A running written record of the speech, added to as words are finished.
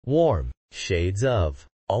Warm shades of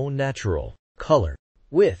Au Naturel color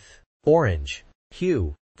with orange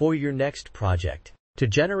hue for your next project. To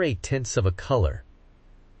generate tints of a color,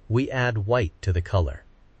 we add white to the color.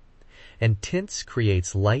 And tints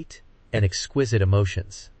creates light and exquisite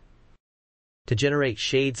emotions. To generate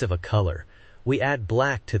shades of a color, we add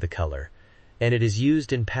black to the color, and it is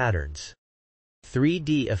used in patterns.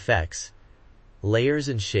 3D effects, layers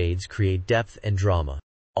and shades create depth and drama.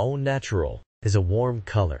 Au Naturel is a warm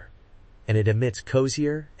color, and it emits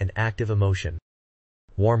cozier and active emotion.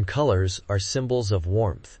 Warm colors are symbols of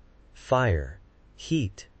warmth, fire,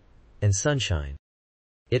 heat, and sunshine.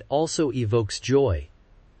 It also evokes joy,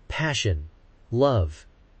 passion, love,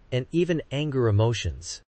 and even anger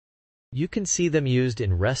emotions. You can see them used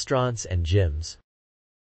in restaurants and gyms,